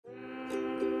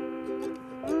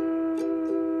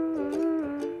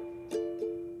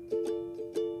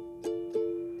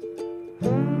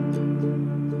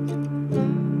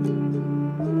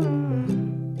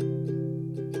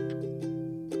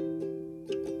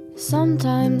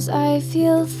Sometimes I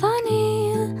feel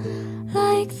funny,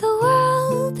 like the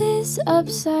world is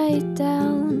upside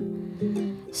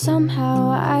down. Somehow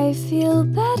I feel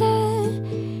better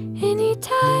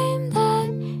anytime that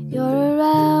you're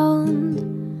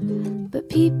around. But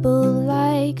people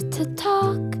like to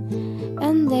talk,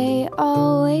 and they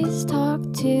always talk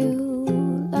too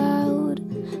loud.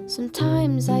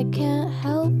 Sometimes I can't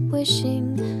help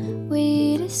wishing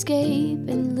we'd escape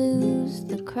and lose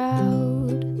the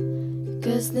crowd.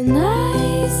 'Cause the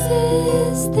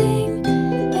nicest thing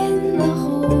in the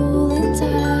whole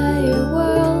entire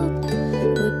world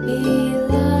would be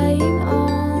lying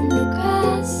on the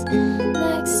grass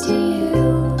next to you.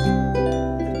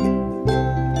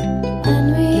 And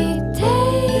we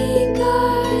take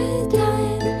our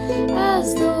time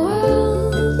as the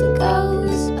world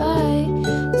goes by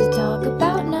to talk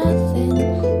about nothing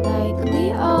like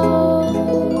we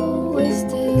always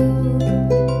do.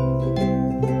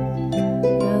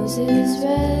 Roses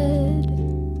red,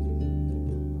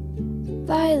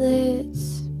 violets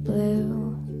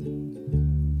blue.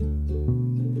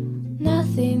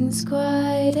 Nothing's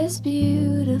quite as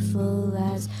beautiful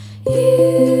as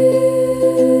you.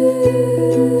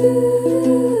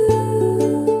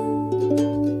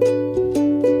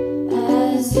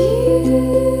 As you.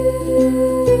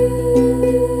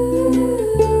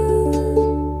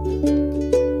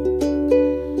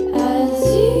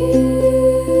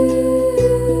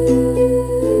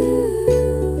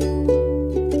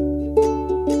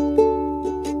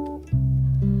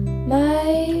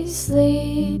 My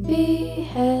sleepy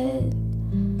head,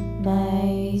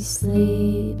 my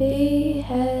sleepy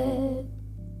head.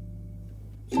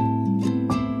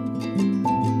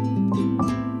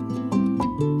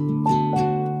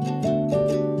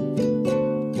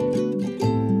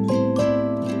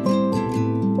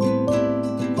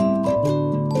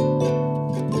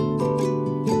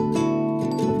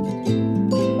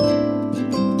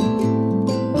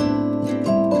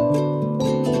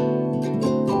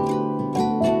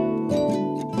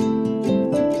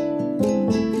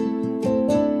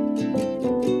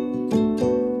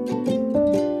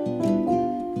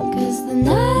 The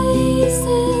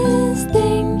nicest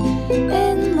thing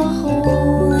in the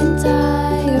whole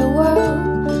entire world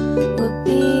would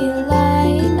be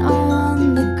lying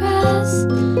on the grass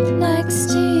next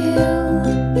to you.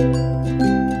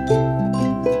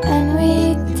 And we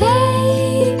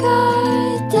take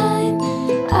our time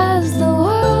as the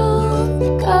world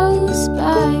goes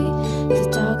by to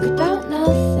talk about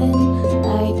nothing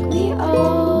like we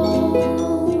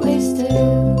always do.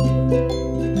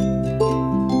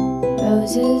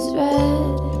 Roses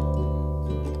red,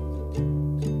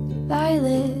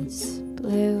 violets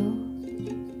blue.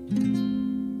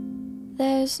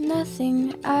 There's nothing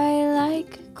I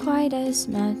like quite as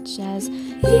much as you.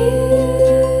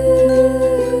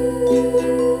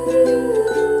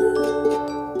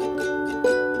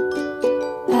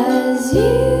 As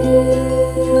you.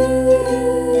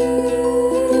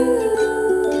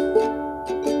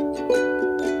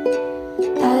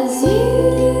 As you.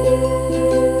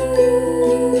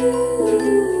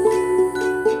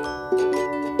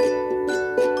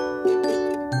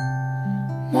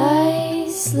 My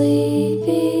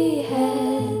sleepy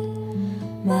head,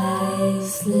 my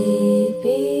sleepy